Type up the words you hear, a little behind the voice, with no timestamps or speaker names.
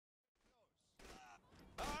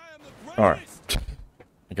Alright.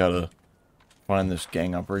 I gotta find this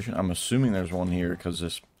gang operation. I'm assuming there's one here because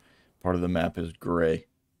this part of the map is gray.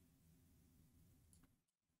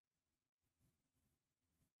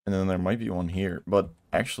 And then there might be one here. But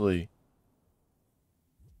actually,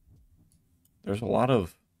 there's a lot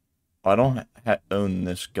of... I don't own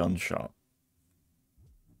this gun shop.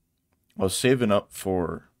 I was saving up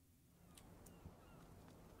for...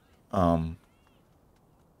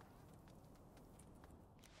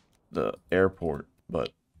 the airport,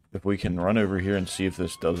 but if we can run over here and see if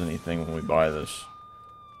this does anything when we buy this.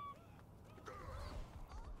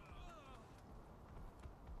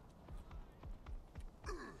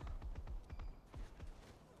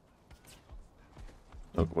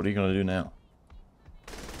 Look, what are you gonna do now?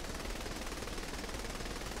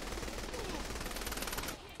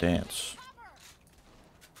 Dance.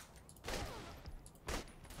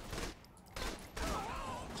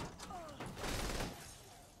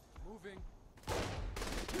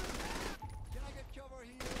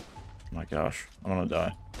 My gosh, I'm gonna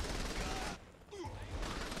die.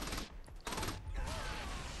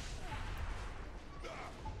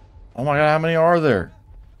 Oh my god, how many are there?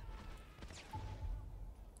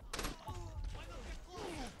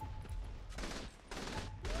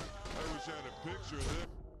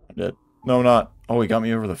 I'm dead. No, I'm not. Oh, he got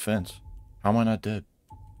me over the fence. How am I not dead?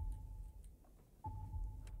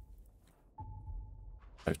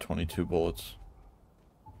 I have 22 bullets.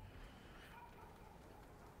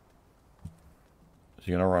 Is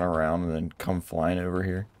he gonna run around and then come flying over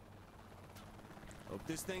here? Hope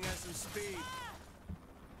this thing has some speed.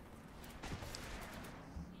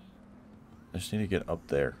 I just need to get up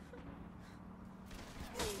there.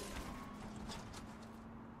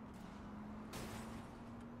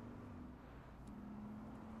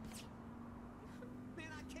 Man,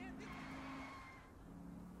 I can't.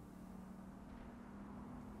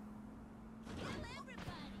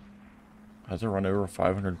 Has it run over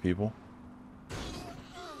 500 people?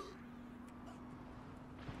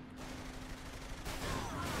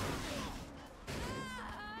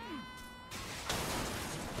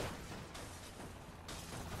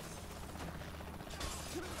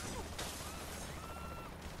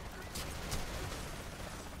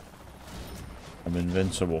 I'm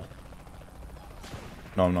invincible.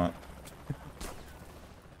 No, I'm not.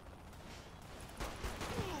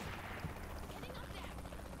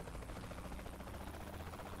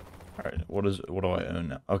 Alright, what do I own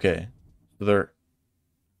now? Okay. So there...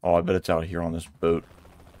 Oh, I bet it's out here on this boat.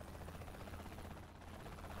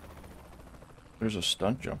 There's a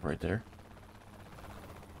stunt jump right there.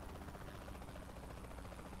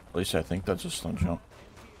 At least I think that's a stunt jump.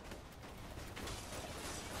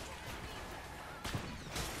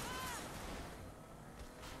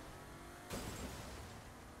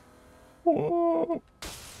 Whoa.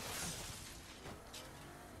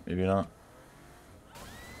 Maybe not.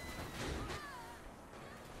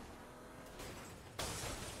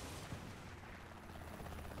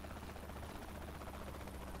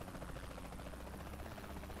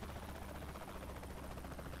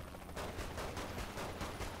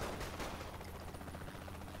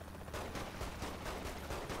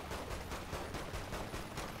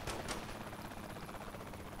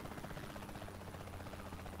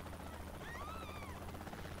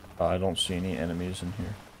 I don't see any enemies in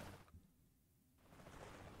here.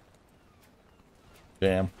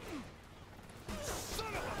 Damn.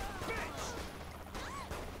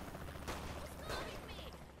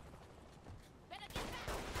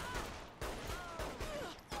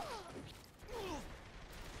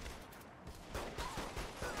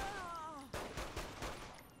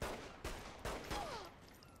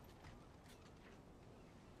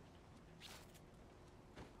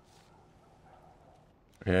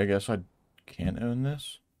 Okay, I guess I can't own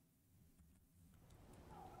this.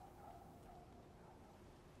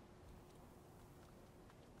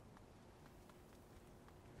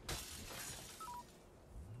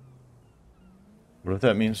 What if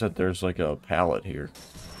that means that there's like a pallet here?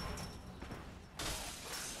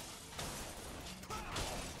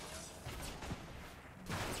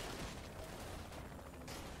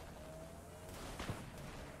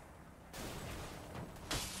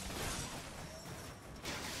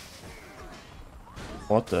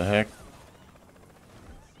 What the heck?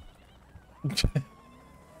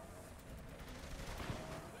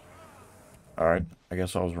 Alright, I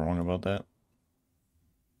guess I was wrong about that.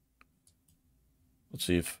 Let's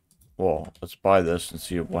see if... Well, let's buy this and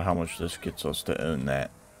see how much this gets us to own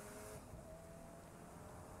that.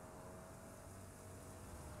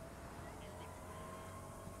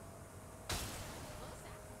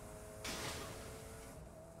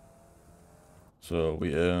 So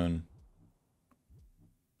we own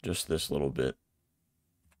just this little bit.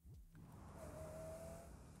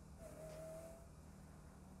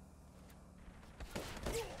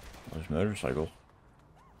 There's motorcycles.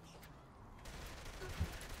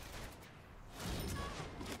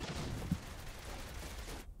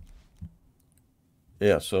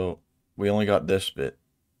 Yeah, so we only got this bit.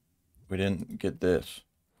 We didn't get this.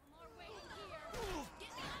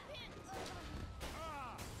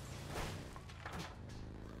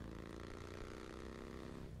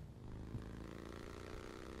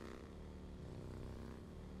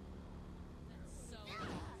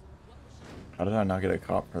 How did I not get a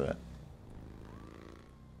cop for that?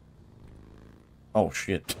 Oh,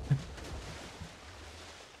 shit.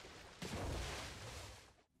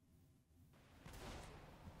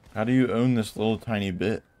 How do you own this little tiny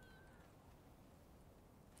bit?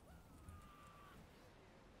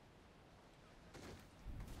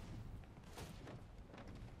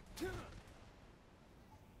 How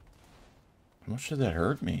much did that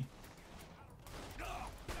hurt me?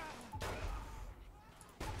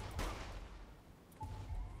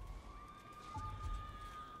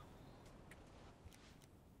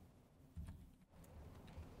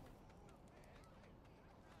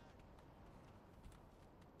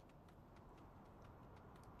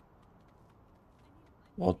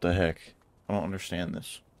 What the heck? I don't understand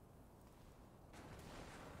this.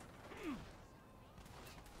 Oh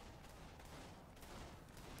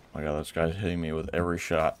my god, this guy's hitting me with every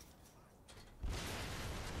shot.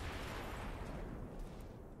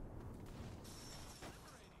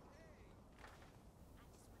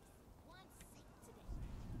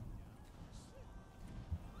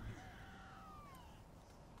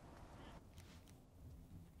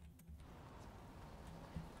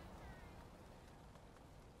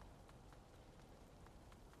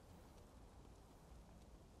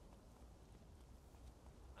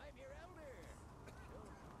 I'm your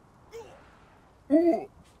elder. Ooh.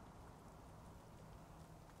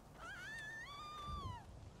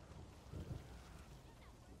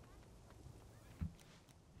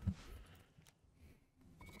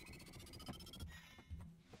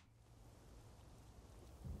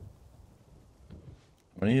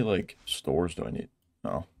 How many, like, stores do I need?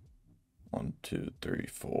 No. 1, 2, 3,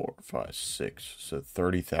 4, 5, 6. So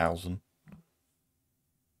 30,000.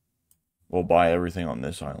 We'll buy everything on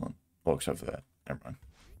this island. Well, except for that. Never mind.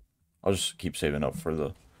 I'll just keep saving up for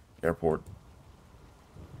the airport.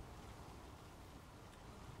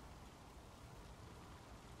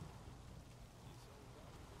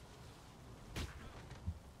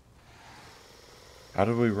 How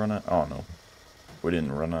did we run out? Oh, no. We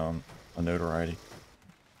didn't run out a notoriety.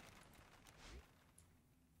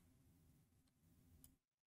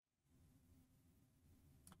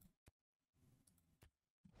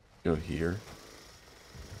 Go here.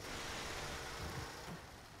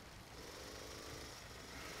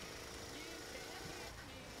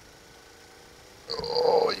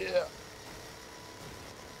 Oh, yeah.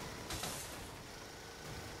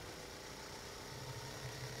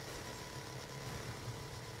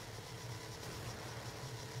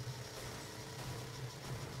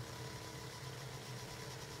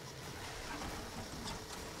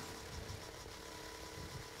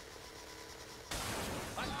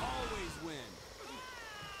 I always win.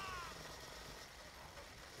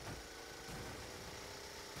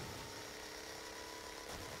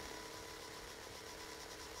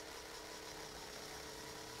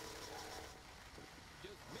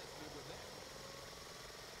 Just missed me with that.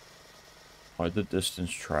 Why'd the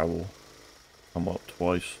distance travel come up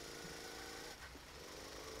twice?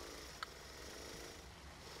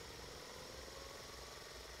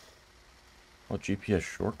 Oh, GPS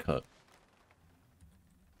shortcut.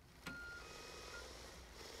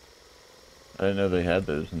 I didn't know they had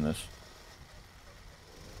those in this.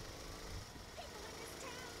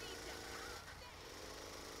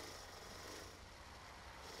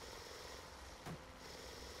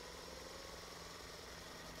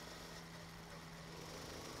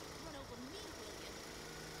 Run over me, William.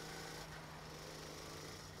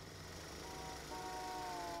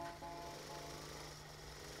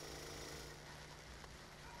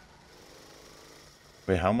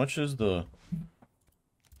 Wait, how much is the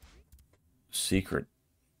secret?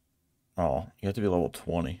 Oh, you have to be level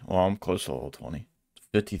 20. Well, I'm close to level 20.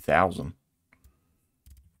 50,000.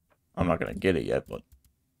 I'm not going to get it yet, but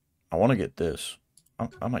I want to get this.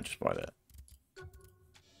 I might just buy that.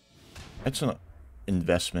 It's an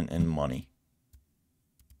investment in money.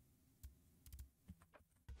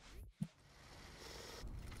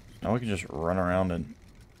 Now we can just run around and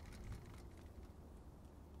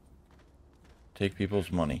take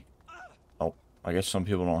people's money. Oh, I guess some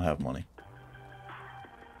people don't have money.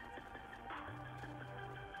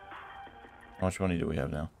 How much money do we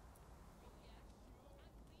have now?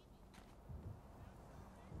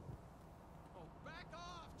 Oh, back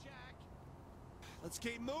off, Jack. Let's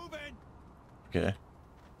keep moving. Okay.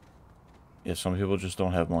 Yeah, some people just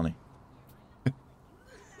don't have money.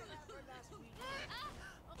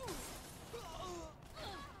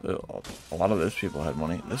 A lot of those people had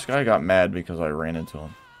money. This guy got mad because I ran into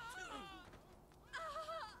him.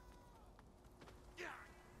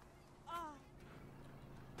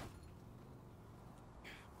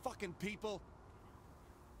 Fucking people.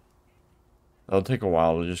 It'll take a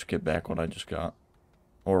while to just get back what I just got.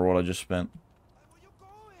 Or what I just spent. Where you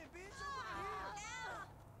going, bitch? Over here.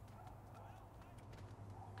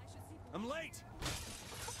 I'm late.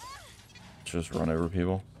 Just run over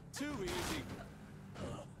people. Too easy.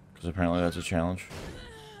 Because apparently that's a challenge.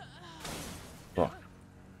 Fuck.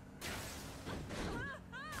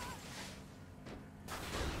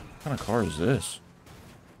 What kind of car is this?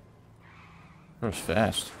 Car's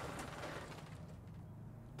fast.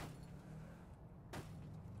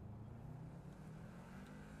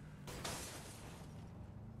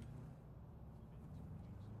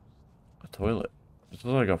 A toilet. This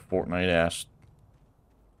looks like a Fortnite-ass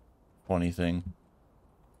funny thing.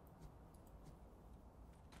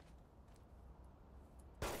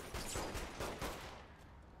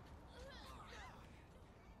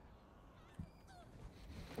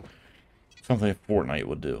 Something Fortnite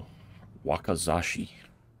would do. Wakazashi.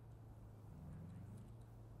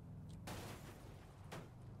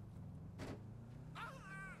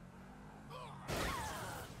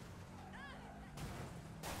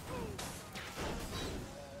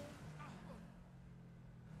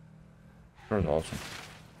 That was awesome.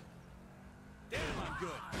 Damn, I'm good.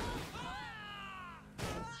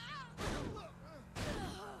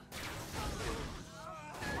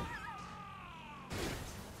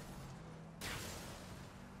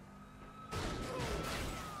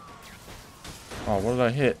 Oh, what did I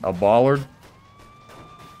hit? A bollard?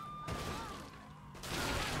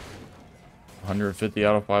 150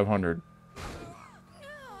 out of 500.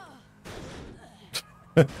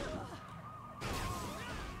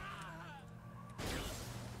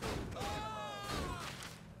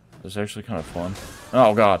 It's actually kind of fun.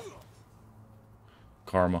 Oh, God.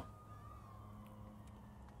 Karma.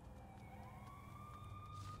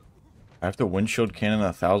 I have to windshield cannon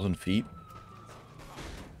 1,000 feet?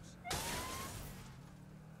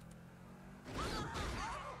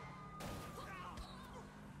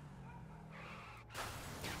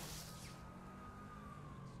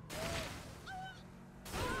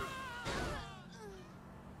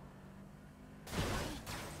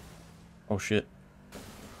 Oh, shit.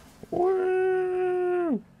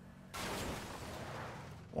 Woo!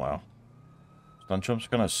 Wow. Stunt jump's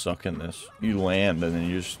gonna suck in this. You land and then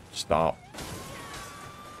you just stop.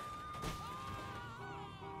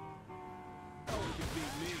 No one can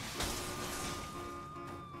beat me.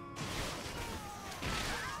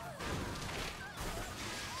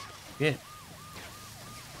 Yeah.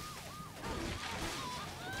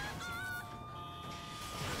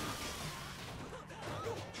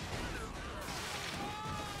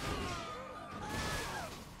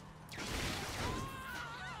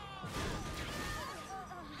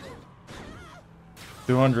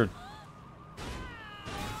 $200.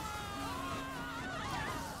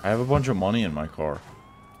 I have a bunch of money in my car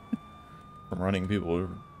from running people over.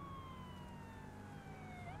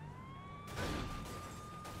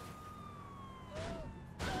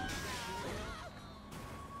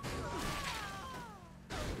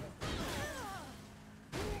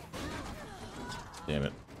 Damn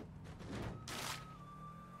it.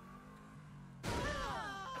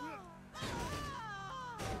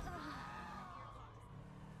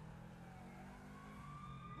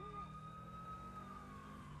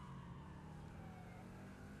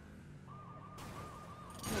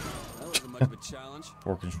 That wasn't much of a challenge.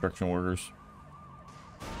 Poor construction workers.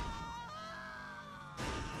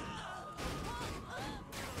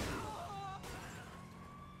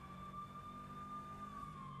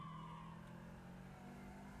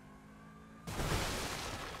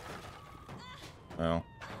 Well.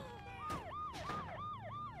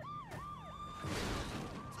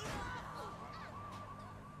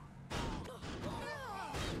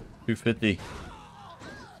 $250.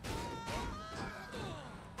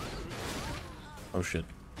 Oh shit.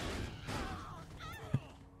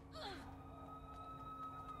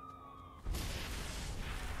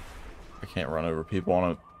 I can't run over people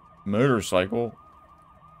on a motorcycle.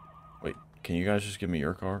 Wait, can you guys just give me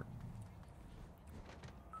your car?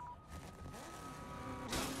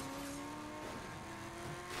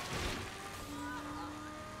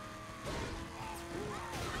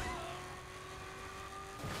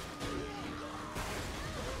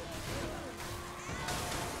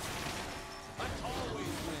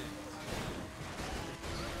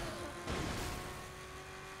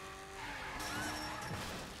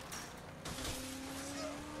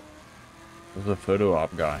 There's a photo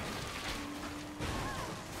op guy.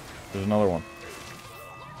 There's another one.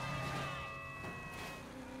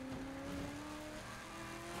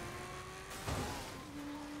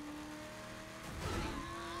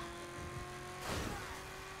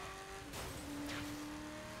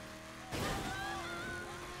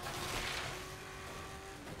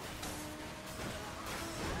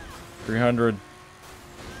 $300.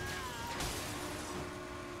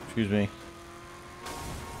 Excuse me.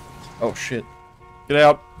 Oh shit. Get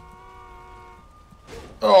out.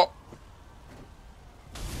 Oh.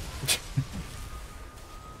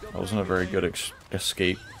 That wasn't a very good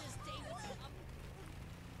escape.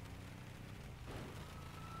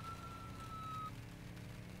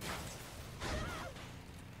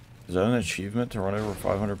 Is that an achievement to run over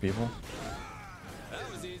 500 people?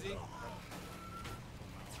 That was easy.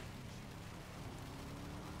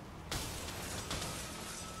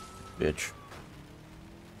 Bitch.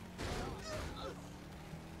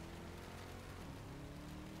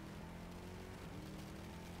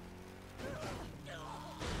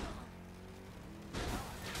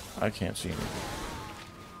 I can't see anything.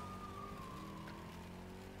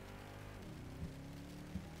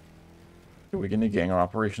 Do we get any gang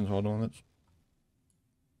operations while doing this?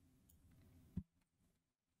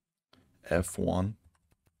 F1.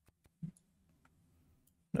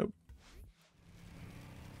 Nope.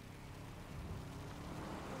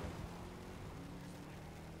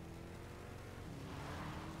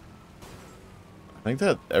 I think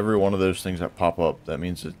that every one of those things that pop up, that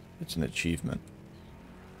means it's an achievement.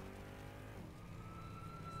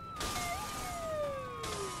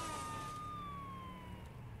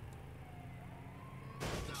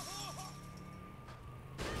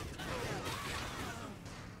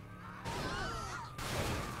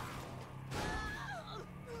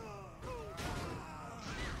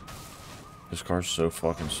 This car's so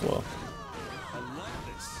fucking slow. I love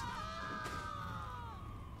this.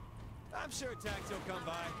 I'm sure Tax will come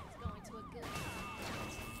by. Going to a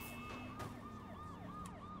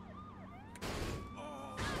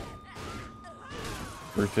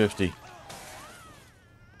good $350.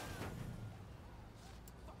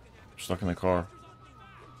 Stuck in the car.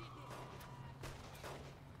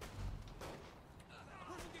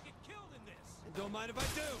 Who's gonna get killed in this? Don't mind if I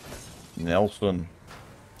do. Nelson.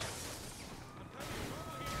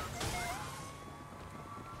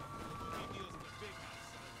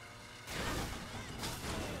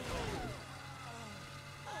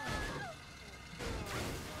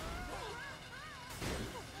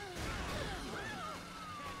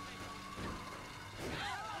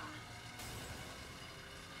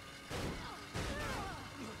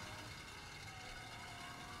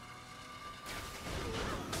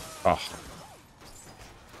 Oh.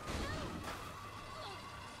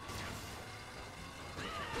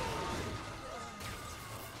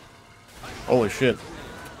 Holy shit.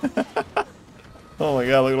 Oh my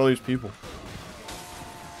god, look at all these people.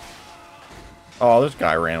 Oh, this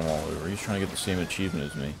guy ran him all over. He's trying to get the same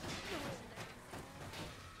achievement as me.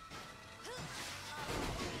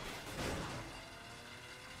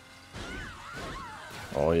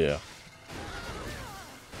 Oh yeah.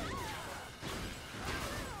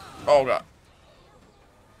 Oh god.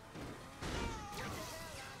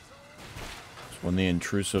 It's when the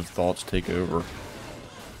intrusive thoughts take over.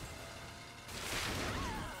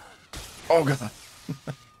 Oh god.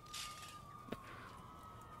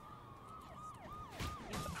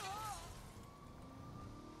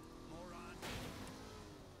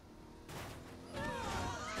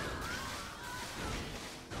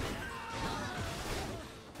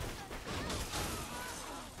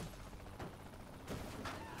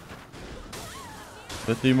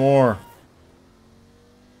 $50 more.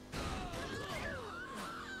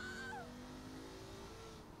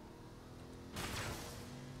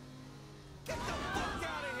 Get the fuck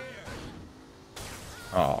out of here!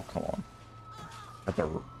 Oh, come on. At the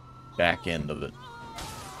back end of it.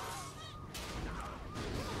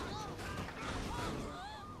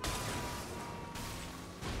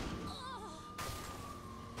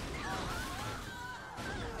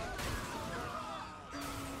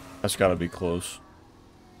 That's gotta be close.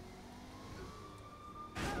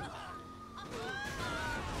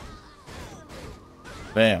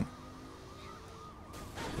 Bam.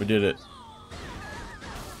 We did it.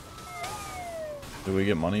 Do we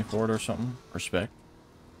get money for it or something? Respect.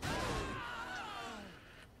 That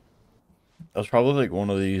was probably like one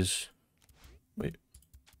of these. Wait.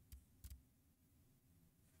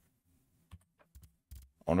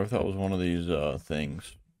 I wonder if that was one of these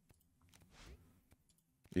things.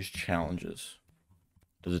 These challenges.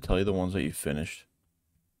 Does it tell you the ones that you finished?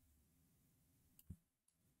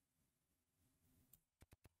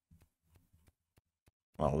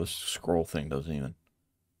 Well, this scroll thing doesn't even.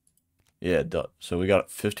 Yeah, it does. So we got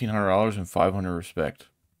 $1,500 and 500 respect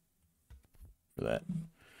for that.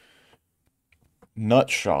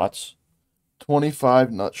 Nut shots.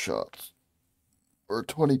 25 nut shots. Or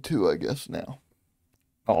 22, I guess, now.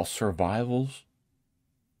 Oh, survivals.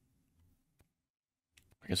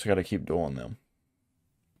 I guess I gotta keep doing them.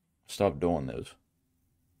 Stop doing those.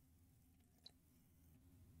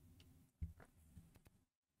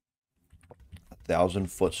 A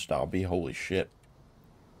 1,000-foot stabby. Holy shit.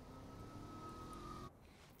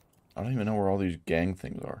 I don't even know where all these gang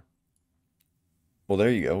things are. Well, there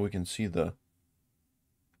you go. We can see the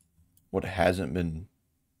what hasn't been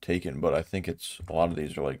taken, but I think it's a lot of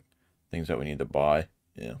these are like things that we need to buy.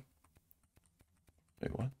 Yeah.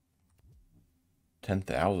 Wait, what?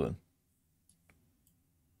 10,000.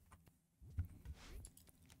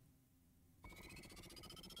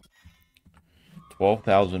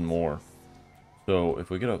 $12,000 more. So if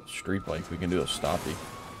we get a street bike, we can do a stoppie.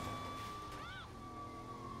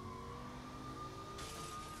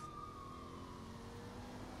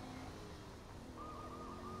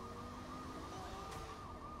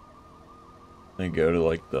 Then go to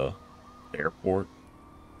like the airport.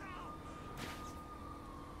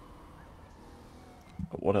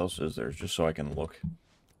 But what else is there? Just so I can look.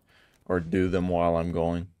 Or do them while I'm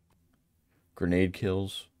going. Grenade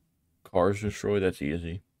kills. Cars destroyed, that's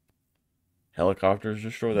easy. Helicopters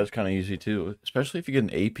destroyed, that's kind of easy too. Especially if you get an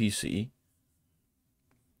APC.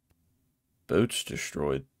 Boats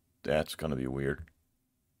destroyed, that's going to be weird.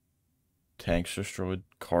 Tanks destroyed.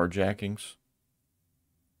 Carjackings.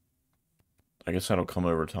 I guess that'll come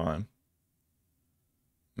over time.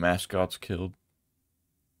 Mascots killed.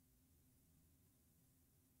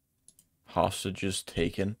 Hostages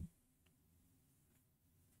taken.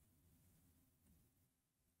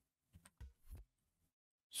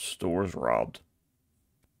 Stores robbed.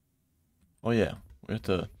 Oh yeah, we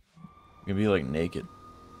can be like naked.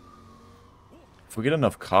 If we get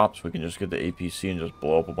enough cops, we can just get the APC and just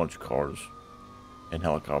blow up a bunch of cars. And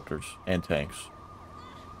helicopters. And tanks.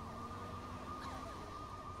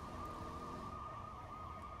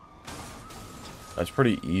 That's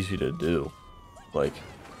pretty easy to do. Like,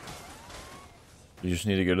 you just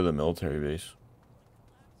need to go to the military base.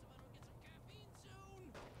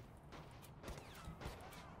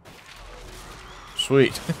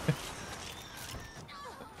 Sweet.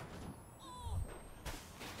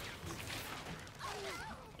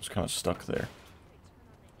 Just kind of stuck there.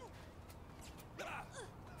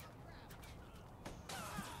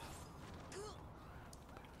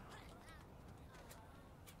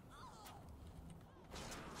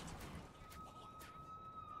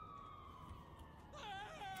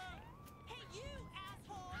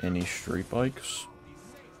 Any street bikes?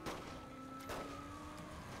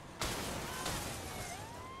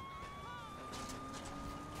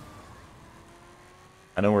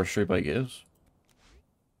 I know where a street bike is.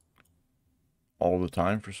 All the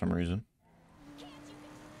time for some reason.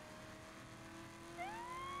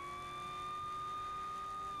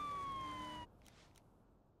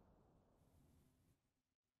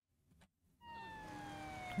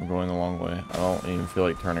 I'm going the long way. I don't even feel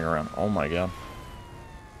like turning around. Oh my god.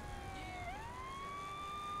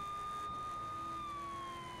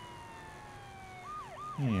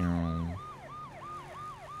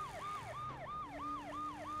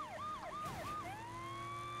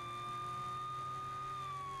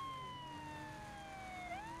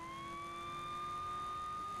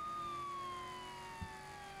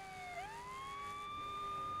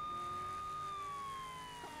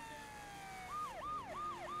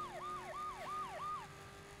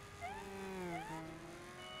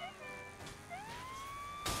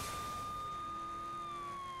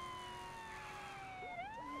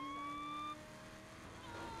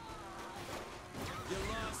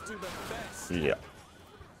 Yeah.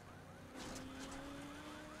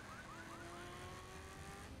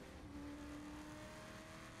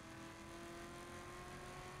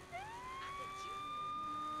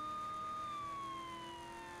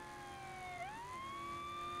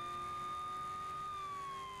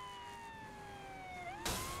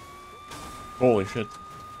 Holy shit.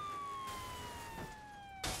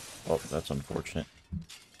 Oh, that's unfortunate.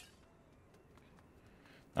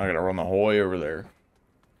 I gotta run the whole way over there.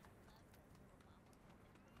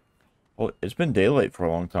 Well, it's been daylight for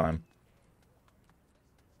a long time.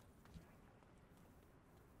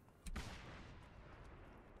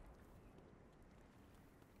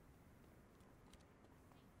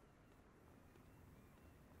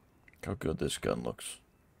 Look how good this gun looks.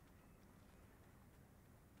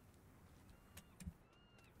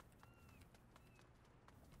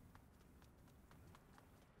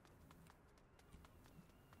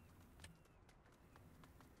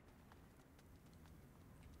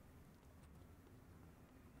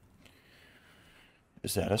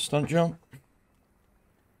 Is that a stunt jump?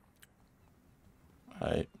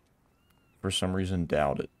 I, for some reason,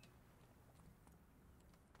 doubt it.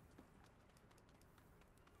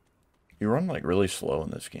 You run, like, really slow in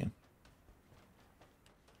this game.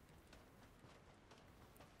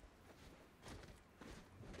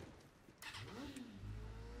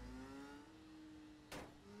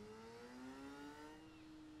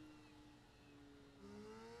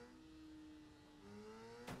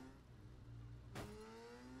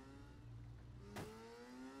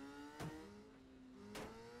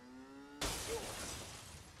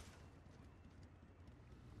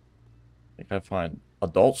 I think I find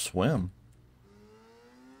Adult Swim.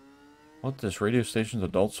 What, this radio station's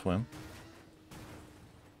Adult Swim?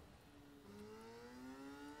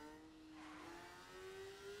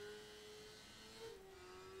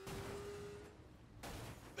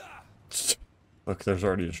 Look, there's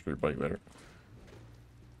already a street bike there.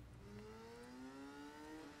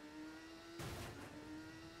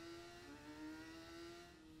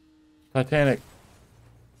 Titanic.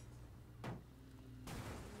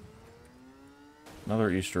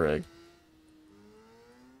 Another Easter egg.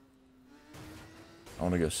 I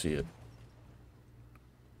want to go see it.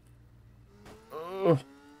 Ugh.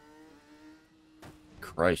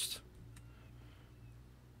 Christ.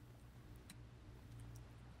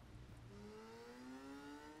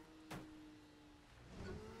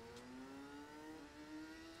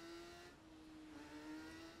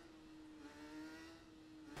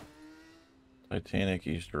 Titanic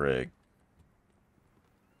Easter egg.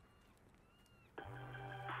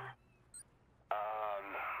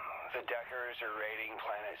 The Deckers are raiding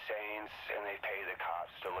Planet Saints, and they pay the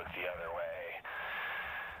cops to look the other way.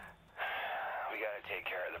 We gotta take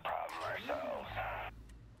care of the problem ourselves.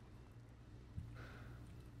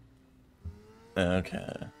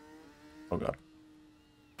 Okay. Oh god.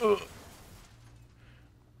 Ugh.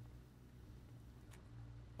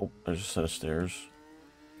 Oh, there's a set of stairs.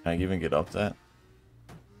 Can I even get up that?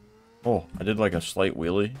 Oh, I did like a slight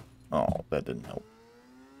wheelie. Oh, that didn't help.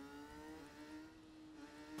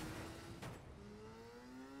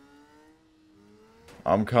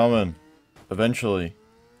 I'm coming. Eventually.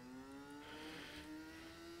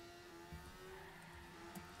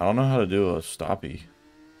 I don't know how to do a stoppie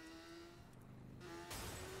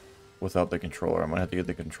without the controller. I might have to get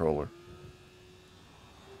the controller.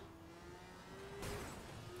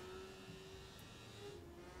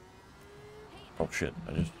 Oh shit,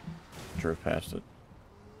 I just drove past it.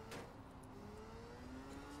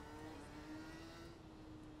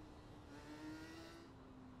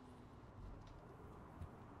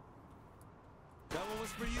 That one was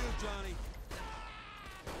for you, Johnny.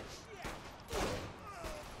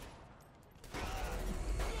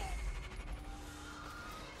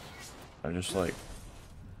 I just like...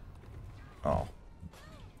 Oh.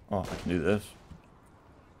 Oh, I can do this.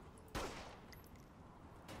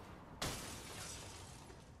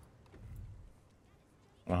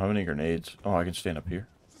 I don't have any grenades. Oh, I can stand up here.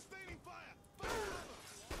 Sustaining fire.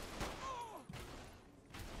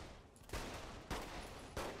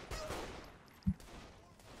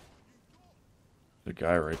 The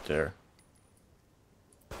guy right there.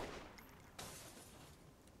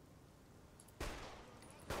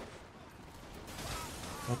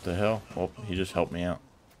 What the hell? Well, he just helped me out.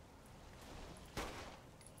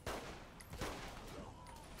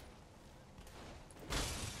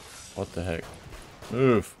 What the heck?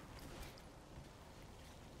 Move.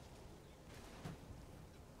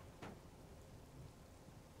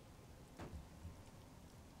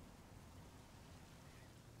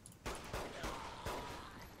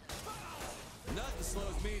 Nothing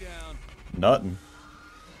slows me down. Nothing.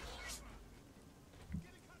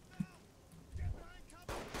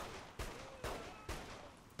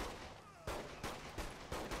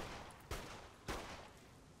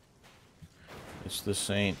 It's the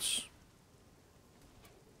Saints.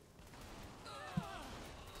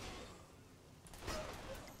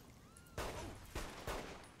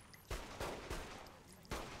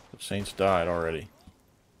 The Saints died already.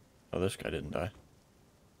 Oh, this guy didn't die.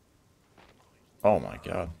 Oh my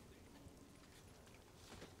god.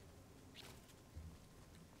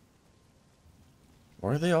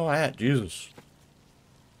 Where are they all at? Jesus.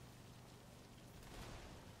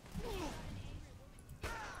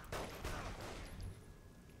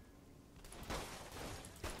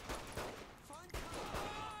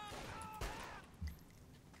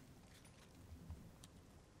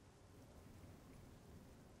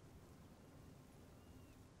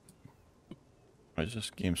 Why is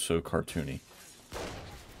this game so cartoony?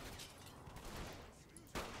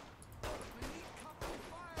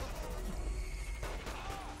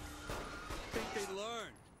 Think they learn.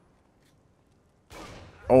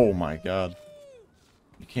 Oh my god.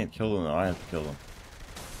 You can't kill them, though. I have to kill them.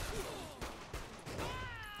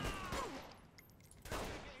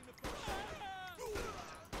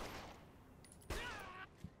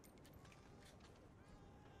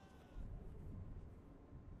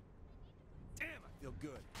 Damn, I feel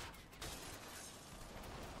good.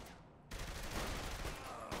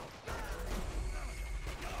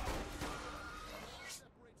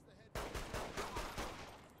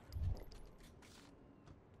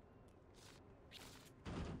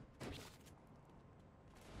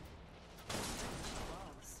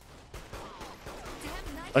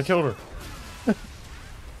 I killed her.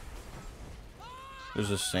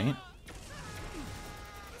 There's a saint.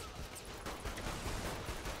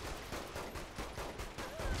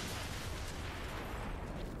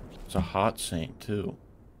 It's a hot saint, too.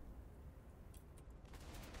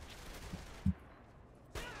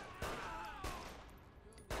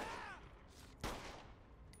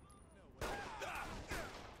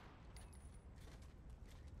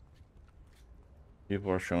 People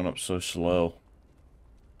are showing up so slow.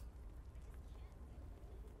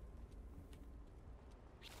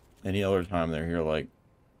 Any other time they're here, like,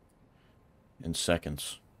 in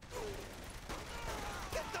seconds.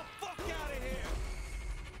 Get the fuck out of here!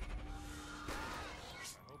 I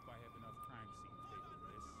hope I have enough crime scene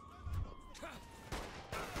footage for this.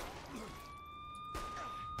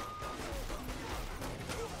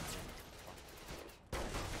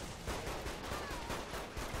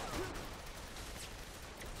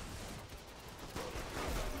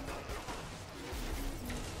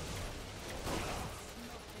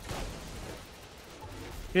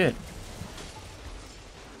 Shit.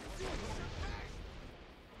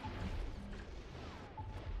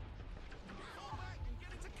 Fall back and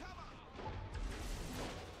get into cover!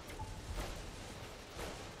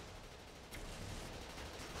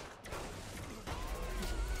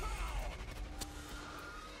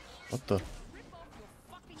 What the? Rip off your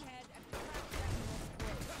fucking head and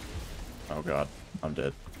crack down your throat. Oh god. I'm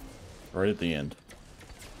dead. Right at the end.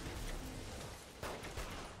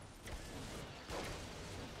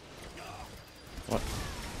 What?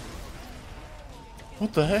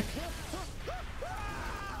 What the heck?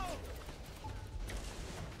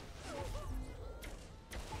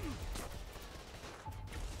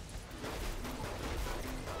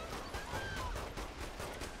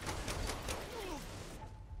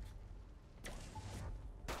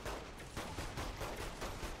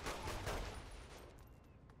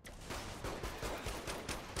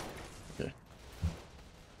 Okay.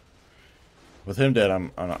 With him dead, I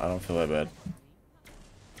don't feel that bad.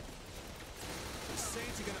 The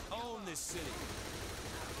Saints are gonna own this city.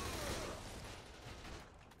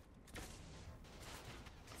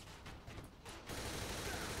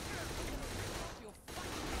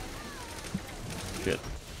 Shit.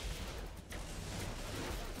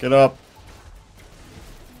 Get up.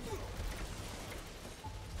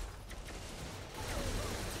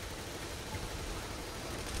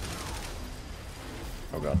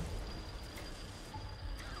 Oh god.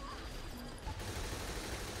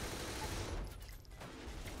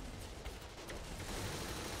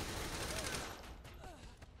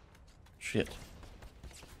 Shit.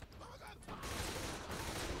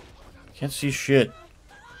 Can't see shit.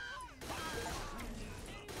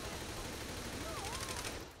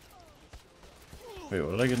 Wait,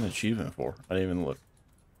 what did I get an achievement for? I didn't even look.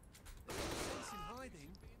 Saints in hiding.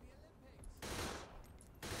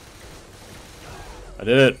 I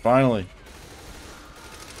did it, finally.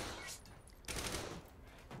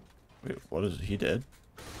 Wait, what is he dead?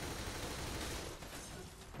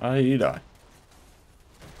 How did he die?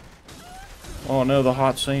 Oh no, the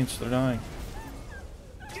hot saints, they're dying.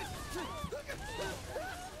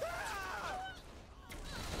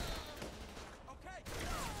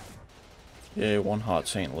 Yeah, one hot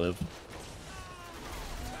saint lived.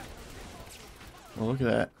 Well, look at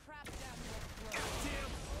that.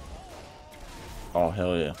 Oh,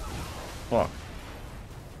 hell yeah. Fuck.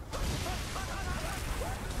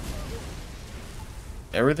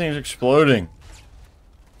 Everything's exploding.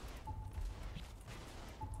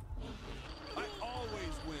 I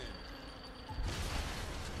always win.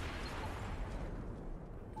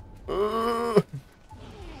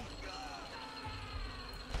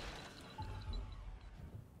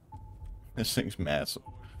 This thing's massive.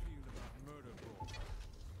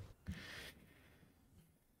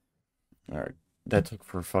 Alright. That took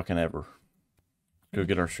for fucking ever. Go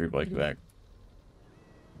get our street bike back.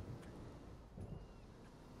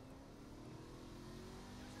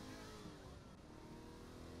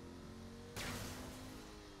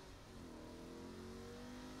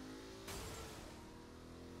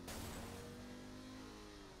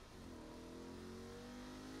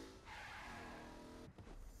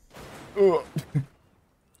 Ugh.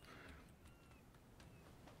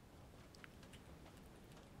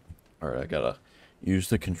 Alright, I gotta use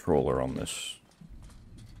the controller on this.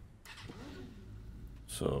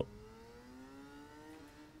 So,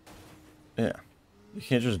 yeah. You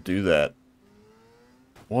can't just do that.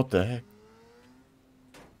 What the heck?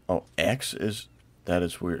 Oh, X is... That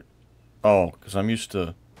is weird. Oh, because I'm used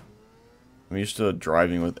to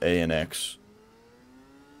driving with A and X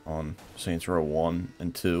on Saints Row 1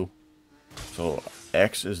 and 2. So,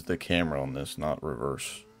 X is the camera on this, not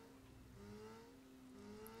reverse.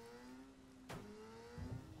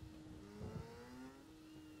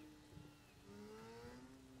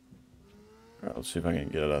 Alright, let's see if I can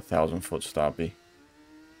get a 1,000-foot stoppie.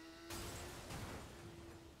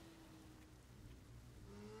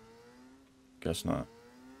 Guess not.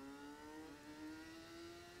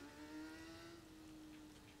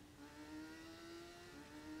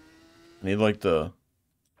 I need like the...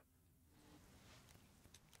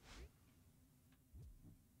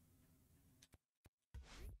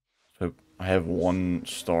 So I have 1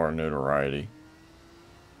 star notoriety.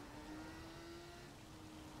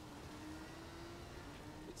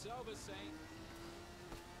 It's over, Saint.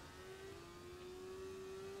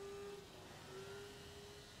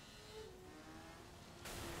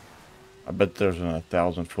 I bet there's a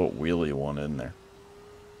 1,000-foot wheelie one in there.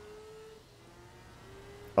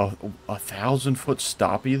 Oh, a 1,000-foot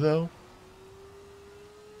stoppie though?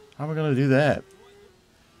 How am I gonna do that?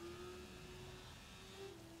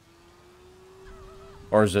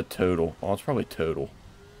 Or is it total? Oh, it's probably total.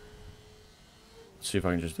 Let's see if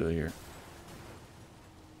I can just do it here.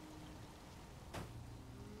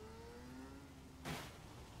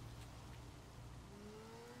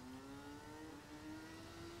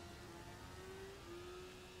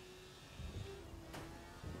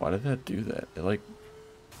 Why did that do that? It like...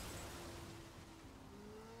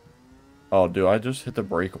 Oh, do I just hit the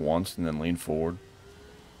brake once and then lean forward?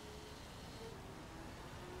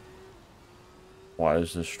 Why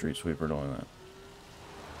is this street sweeper doing that?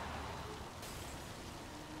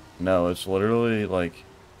 No, it's literally like...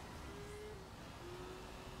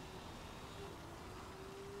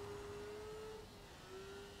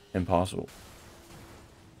 impossible.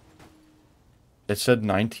 It said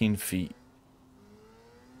 19 feet.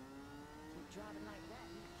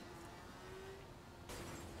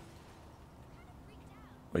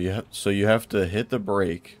 But you have to hit the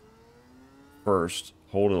brake first,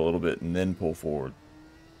 hold it a little bit, and then pull forward.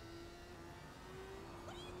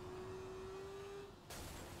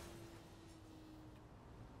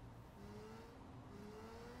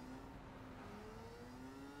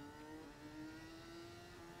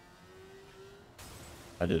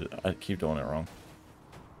 I keep doing it wrong.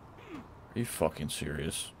 Are you fucking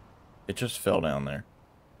serious? It just fell down there.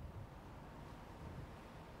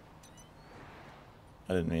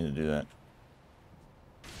 I didn't mean to do that.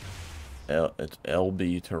 It's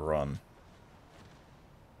LB to run.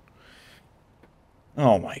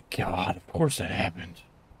 Oh my god, of course that happened.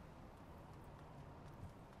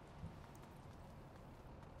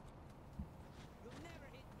 You'll never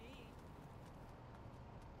hit me.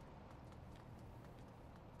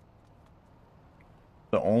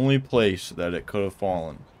 The only place that it could have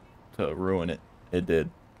fallen to ruin it, it did.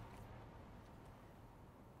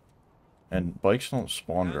 And bikes don't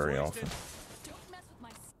spawn very often. Don't mess with my.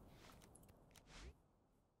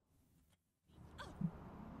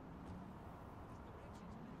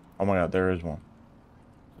 Oh my god, there is one.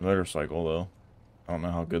 Motorcycle, though. I don't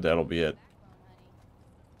know how good that'll be at.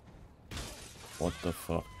 What the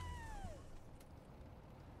fuck?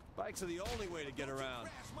 Bikes are the only way to get around.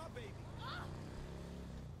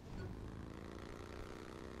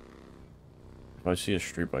 If I see a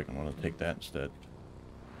street bike, I'm gonna take that instead.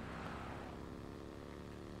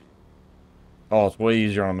 Oh, it's way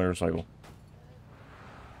easier on a motorcycle.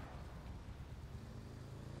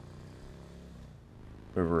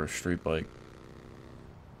 Over a street bike.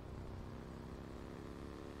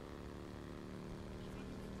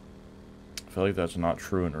 I feel like that's not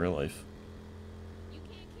true in real life.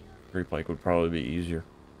 Street bike would probably be easier.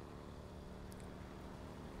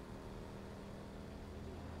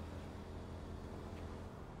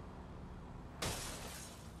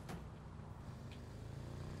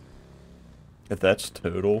 If that's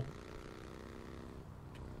total,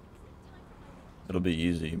 it'll be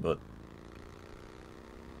easy, but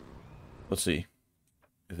let's see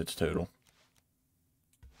if it's total.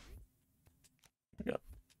 Oh my god,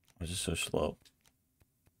 why is this so slow?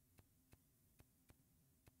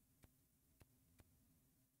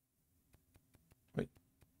 Wait.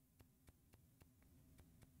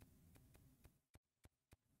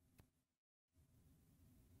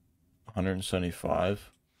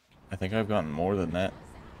 175. I think I've gotten more than that.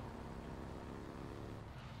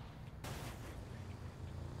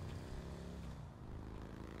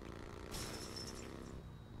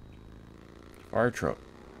 Fire truck.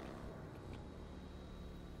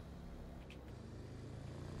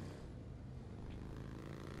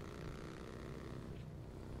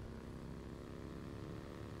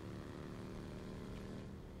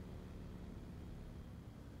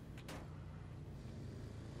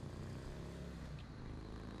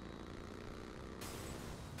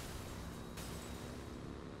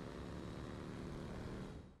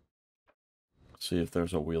 See if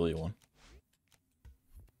there's a wheelie one.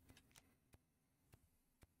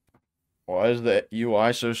 Why is the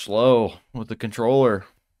UI so slow with the controller?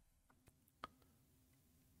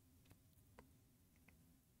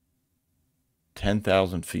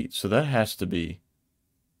 $10,000 feet. So that has to be.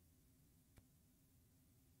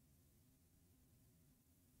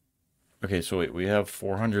 Okay, so wait, we have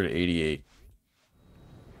 488.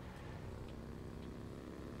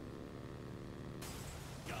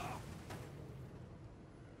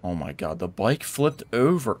 Oh my god, the bike flipped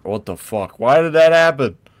over. What the fuck? Why did that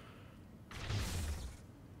happen?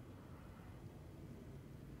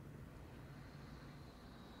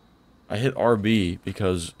 I hit RB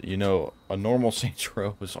because, you know, a normal Saints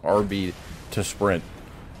Row is RB to sprint.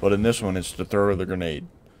 But in this one, it's to throw the grenade.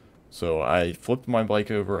 So I flipped my bike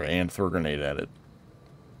over and threw a grenade at it.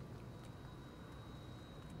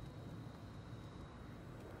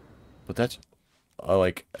 But that's...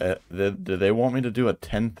 did they want me to do a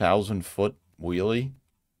 10,000-foot wheelie?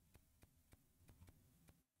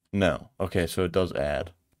 No. Okay, so it does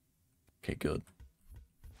add. Okay, good.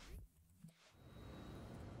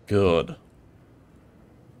 Good.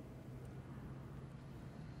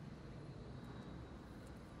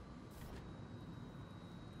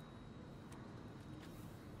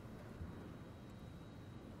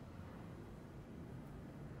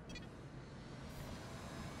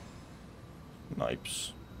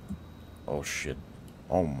 Snipes. Oh shit.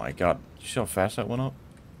 Oh my god. You see how fast that went up?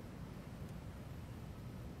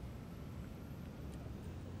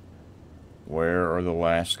 Where are the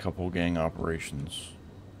last couple gang operations?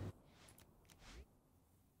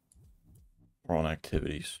 We're on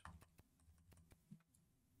activities.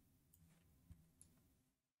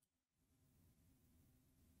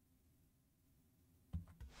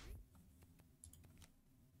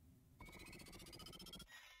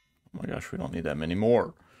 Oh my gosh, we don't need that many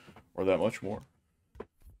more. Or that much more.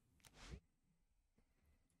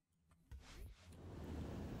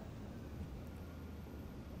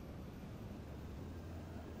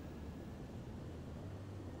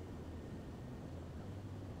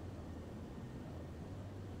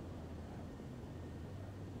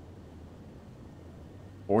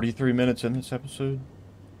 "43 minutes in this episode?"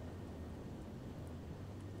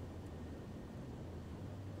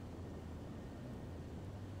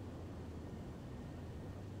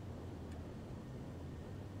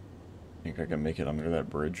 Think I can make it under that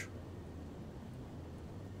bridge?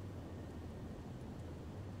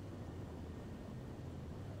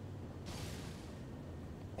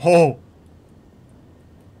 Oh!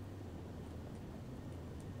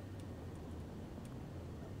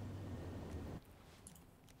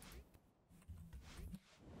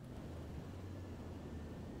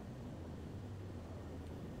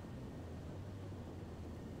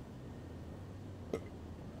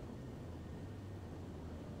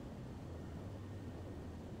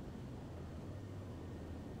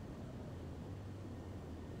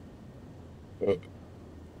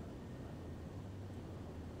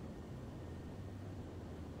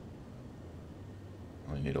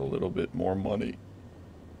 I need a little bit more money.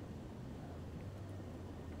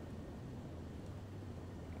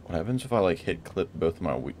 What happens if I like hit clip both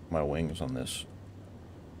my wings on this?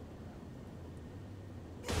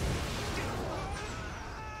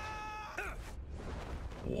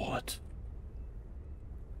 What?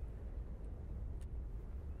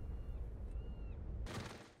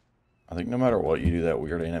 I think no matter what, you do that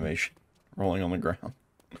weird animation rolling on the ground.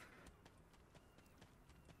 It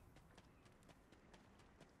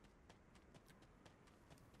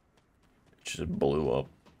just blew up.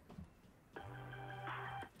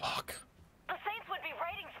 Fuck. The Saints would be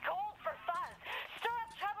writing gold for fun. Stir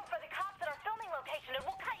up trouble for the cops at our filming location and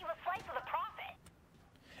we'll cut you a slice of the profit.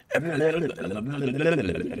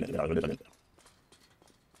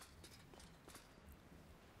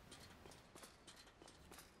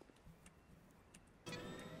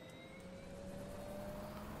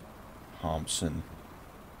 Thompson.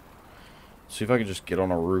 See if I can just get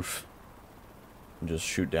on a roof and just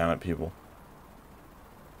shoot down at people.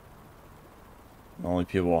 The only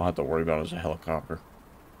people I'll have to worry about is a helicopter.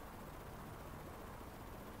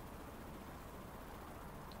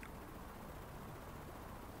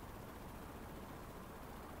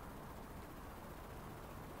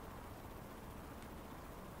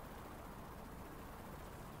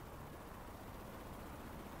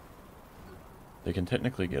 They can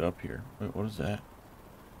technically get up here. Wait, what is that?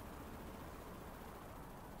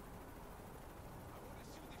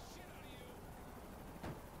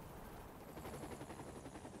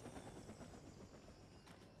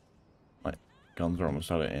 My guns are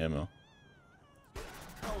almost out of ammo.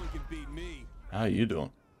 No one can beat me. How you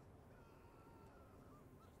doing?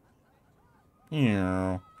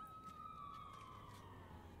 Yeah.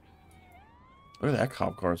 Look at that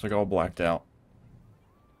cop car. It's like all blacked out.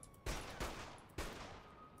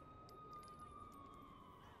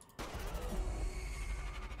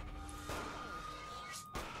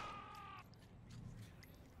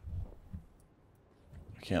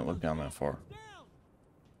 I can't look down that far.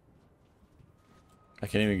 I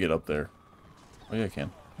can't even get up there. Oh yeah, I can.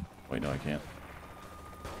 Wait, no, I can't.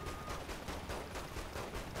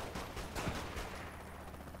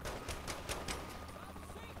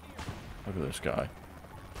 Look at this guy.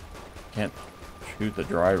 Can't shoot the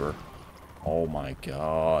driver. Oh my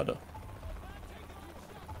god.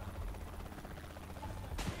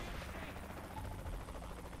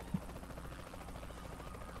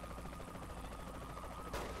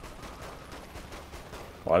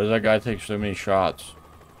 Why does that guy take so many shots?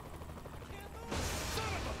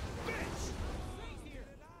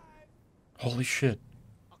 Holy shit.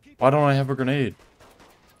 Why don't I have a grenade?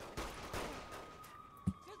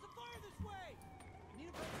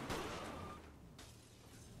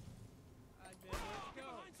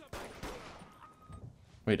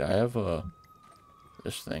 Wait, I have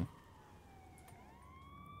this thing.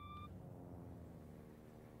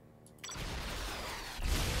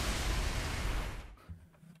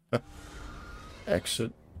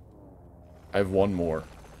 Exit. I have one more.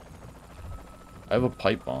 I have a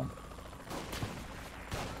pipe bomb.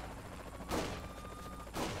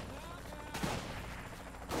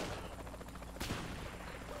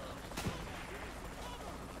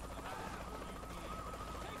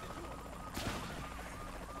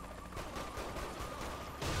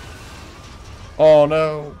 Oh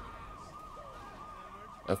no!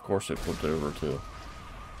 Of course it flipped over too.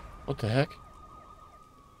 What the heck?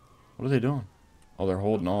 What are they doing? Oh, they're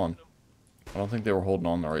holding on. I don't think they were holding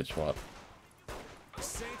on the right spot. The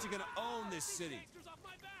Saints are gonna own this city.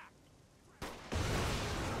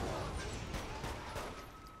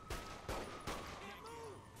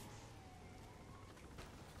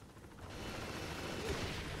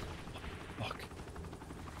 Fuck.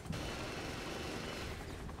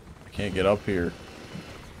 I can't get up here.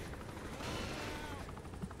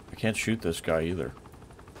 I can't shoot this guy either.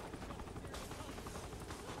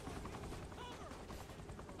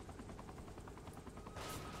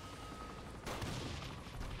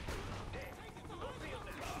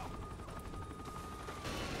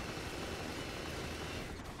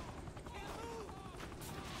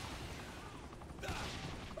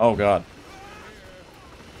 Oh god.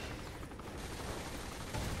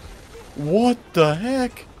 What the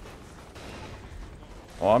heck?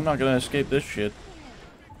 Oh, I'm not gonna escape this shit.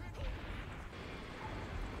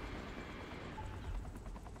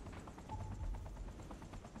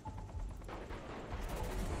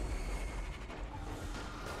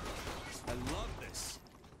 I love this.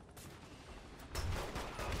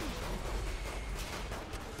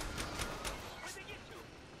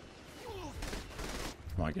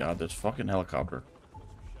 Oh my god, this fucking helicopter.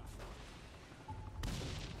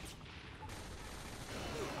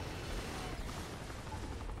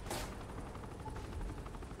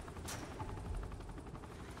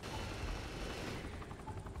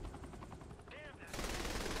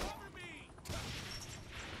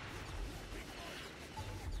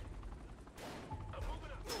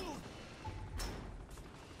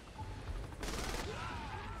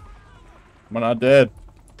 Am I not dead?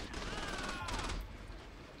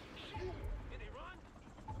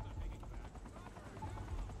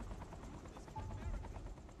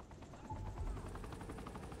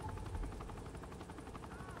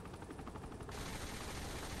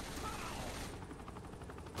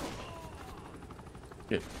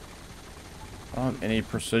 Shit. I don't have any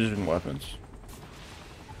precision weapons.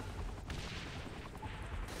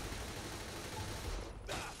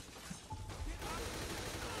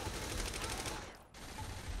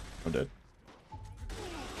 I'm dead.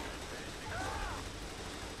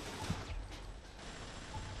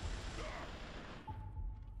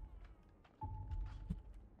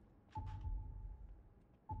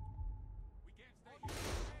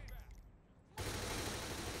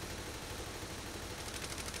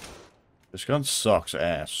 This gun sucks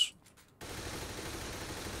ass.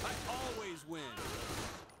 I always win.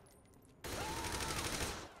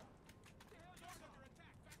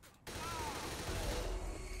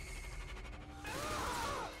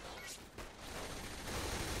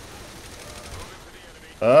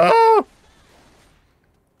 Oh!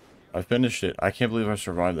 I finished it. I can't believe I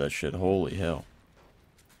survived that shit. Holy hell.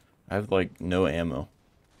 I have, like, no ammo.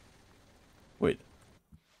 Wait.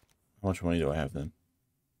 How much money do I have then?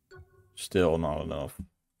 Still not enough.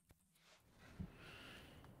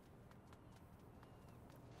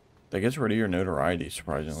 That gets rid of your notoriety,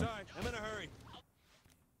 surprisingly. Sorry, I'm in a hurry.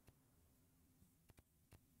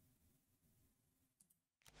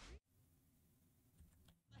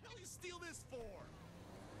 What the hell you steal this for?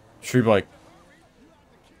 Street bike.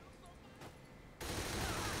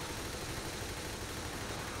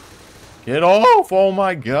 Get off! Oh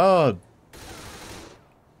my god!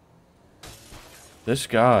 This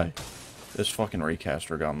guy. This fucking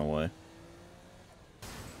recaster got in the way.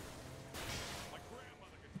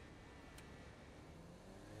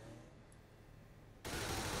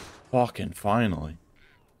 Fucking finally.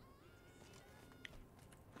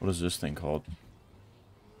 What is this thing called?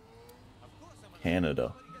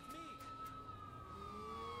 Canada.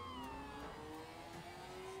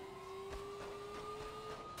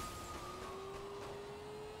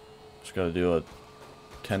 Just gotta do a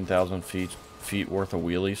 10,000 feet worth of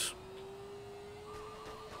wheelies.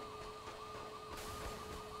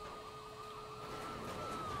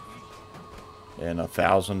 And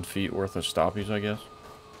 1,000 feet worth of stoppies, I guess.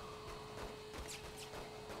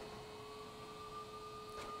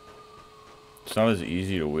 It's not as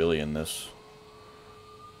easy to wheelie in this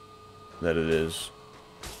that it is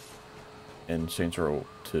in Saints Row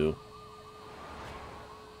 2.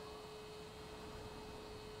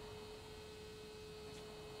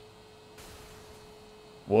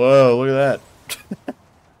 Whoa, look at that.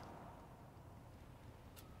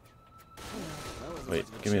 Wait,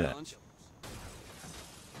 give me that.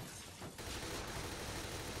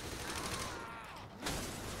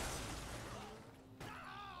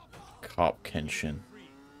 Cop Kenshin.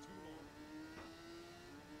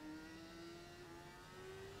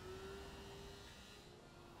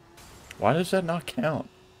 Why does that not count?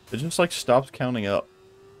 It just like stops counting up.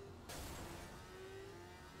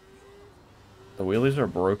 The wheelies are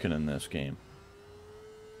broken in this game.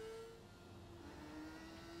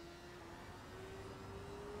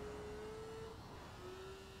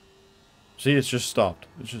 See, it's just stopped.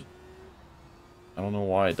 It's just... I don't know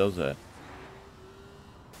why it does that.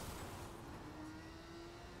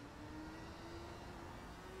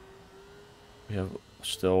 We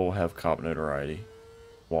still have cop notoriety.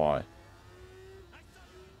 Why?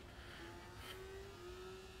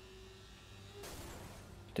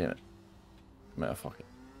 Damn it. Man, fuck it.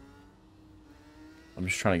 I'm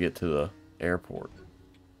just trying to get to the airport.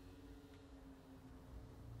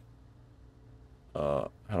 How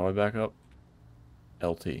do I back up?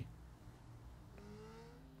 LT.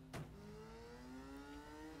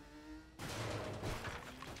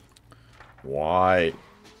 Why?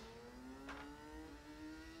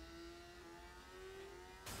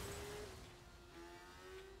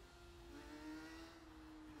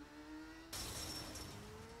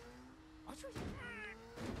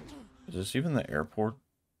 Is this even the airport?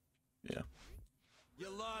 Yeah. You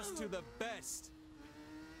lost to the best.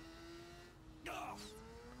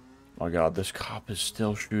 My god, this cop is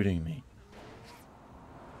still shooting me.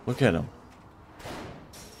 Look at him.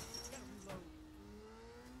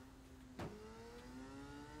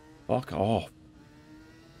 Fuck off.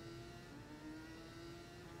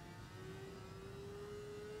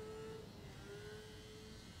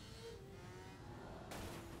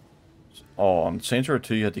 Oh, on Saints Row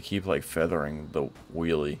 2 you had to keep like feathering the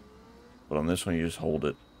wheelie. But on this one you just hold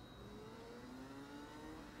it.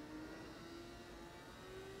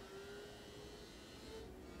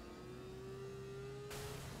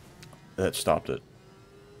 That stopped it.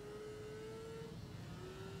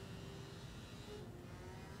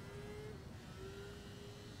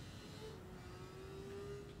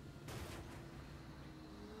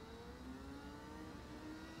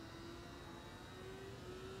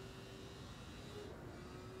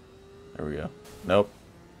 There we go. Nope.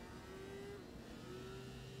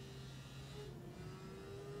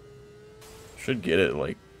 Should get it,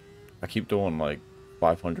 like, I keep doing like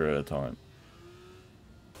 500 at a time.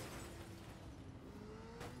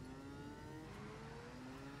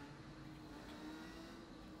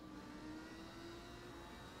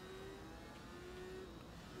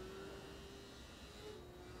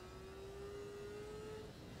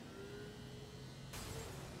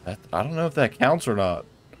 I don't know if that counts or not.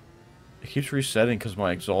 It keeps resetting because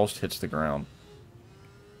my exhaust hits the ground.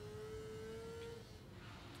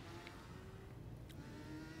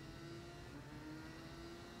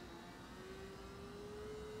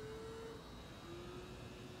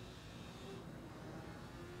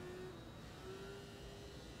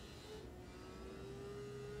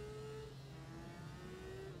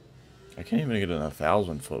 I can't even get in a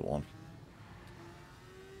 1,000-foot one.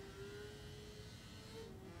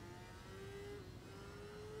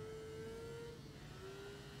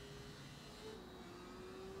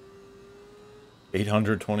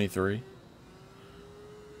 $823.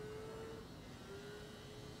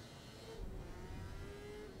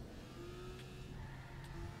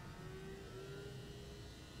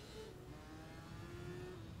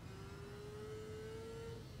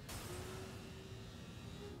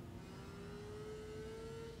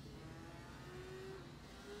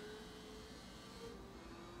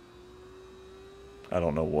 I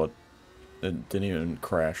don't know what. It didn't even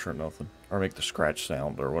crash or nothing. Or make the scratch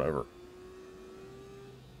sound or whatever.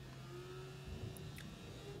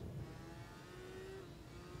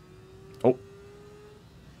 Oh.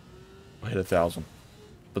 I hit 1,000.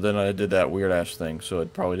 But then I did that weird ass thing, so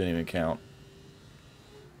it probably didn't even count.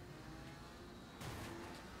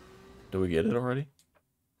 Did we get it already?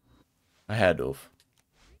 I had to have.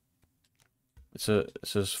 It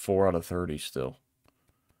says 4 out of 30 still.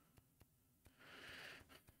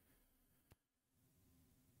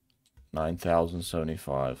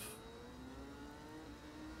 $9,075.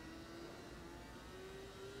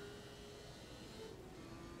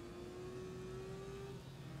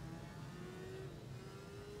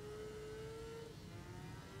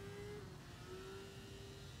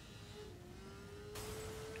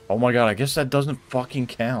 Oh my god, I guess that doesn't fucking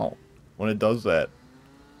count when it does that.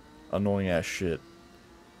 Annoying ass shit.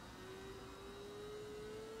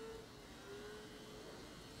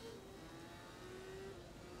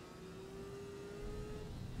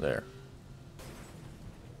 There.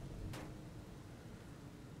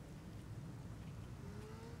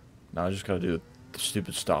 Now I just gotta do the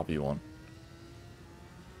stupid stoppy one.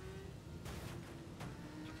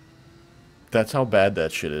 That's how bad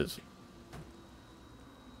that shit is.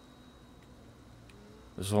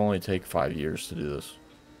 This will only take 5 years to do this.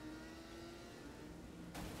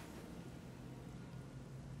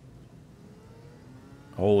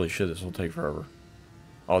 Holy shit, this will take forever.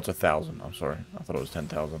 Oh, it's 1,000. I'm sorry. I thought it was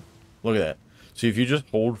 10,000. Look at that. See, if you just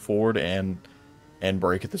hold forward and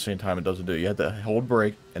brake at the same time, it doesn't do it. You have to hold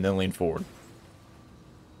brake and then lean forward.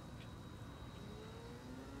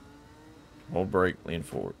 Hold brake, lean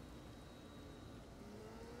forward.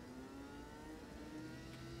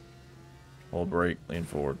 Hold brake, lean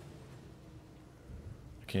forward.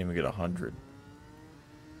 I can't even get 100.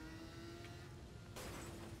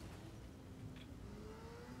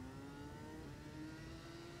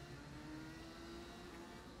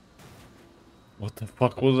 What the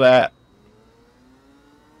fuck was that?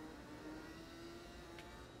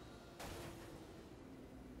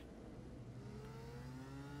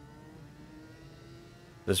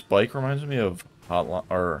 This bike reminds me of Hotline,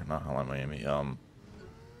 or not Hotline Miami,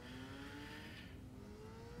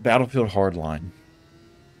 Battlefield Hardline.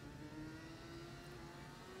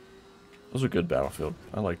 That was a good Battlefield.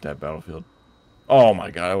 I like that Battlefield. Oh my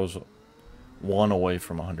god, I was 1 away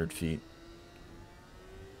from 100 feet.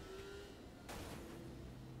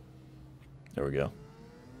 There we go.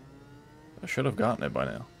 I should have gotten it by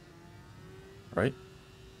now. Right?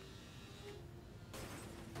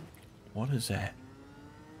 What is that?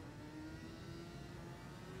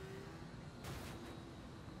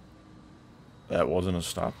 That wasn't a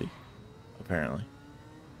stoppie, apparently.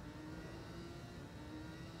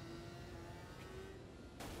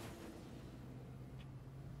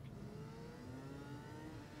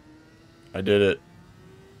 I did it.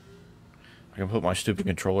 I can put my stupid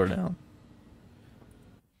controller down.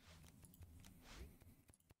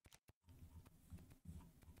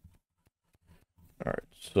 Alright,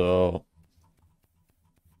 so...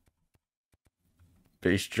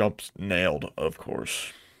 base jumps nailed, of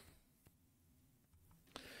course.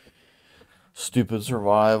 Stupid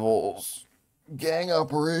survivals. Gang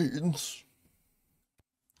operations.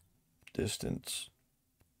 Distance.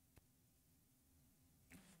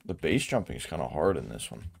 The base jumping is kind of hard in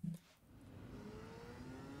this one.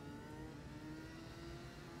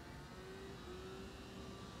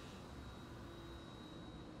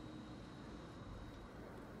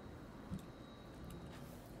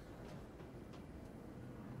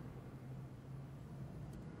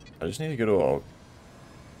 I just need to go to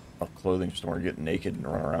a clothing store, get naked, and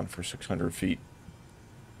run around for 600 feet.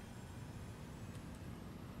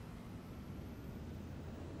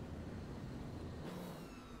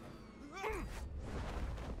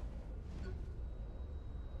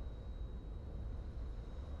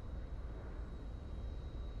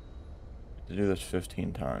 to do this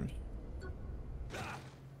 15 times.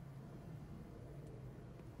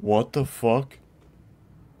 What the fuck?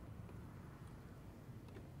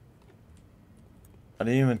 I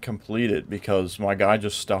didn't even complete it because my guy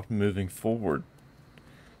just stopped moving forward.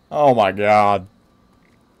 Oh my god.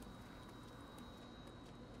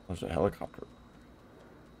 There's a helicopter.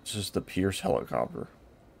 This is the Pierce helicopter.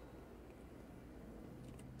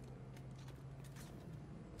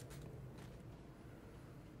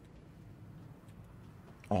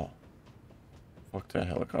 Oh. Fuck that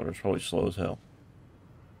helicopter. It's probably slow as hell.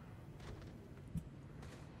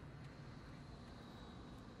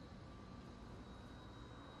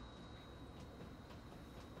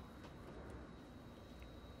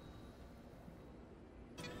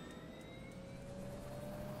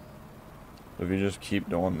 If you just keep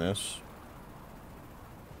doing this.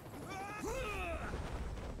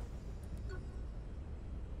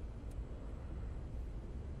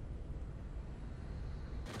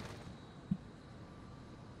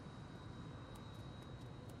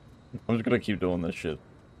 I'm just gonna keep doing this shit.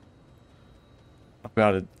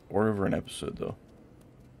 About it. We're over an episode though.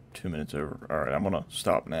 2 minutes over. Alright, I'm gonna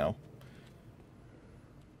stop now.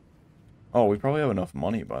 Oh, we probably have enough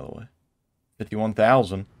money, by the way.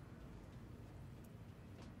 51,000.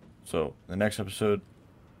 So, the next episode,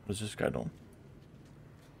 what is this guy doing?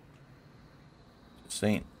 It's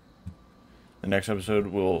insane. The next episode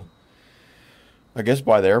will, I guess,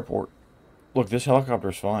 by the airport. Look, this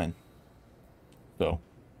helicopter's fine. So,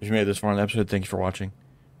 if you made it this far in the episode, thank you for watching.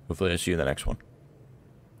 Hopefully I see you in the next one.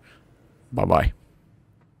 Bye-bye.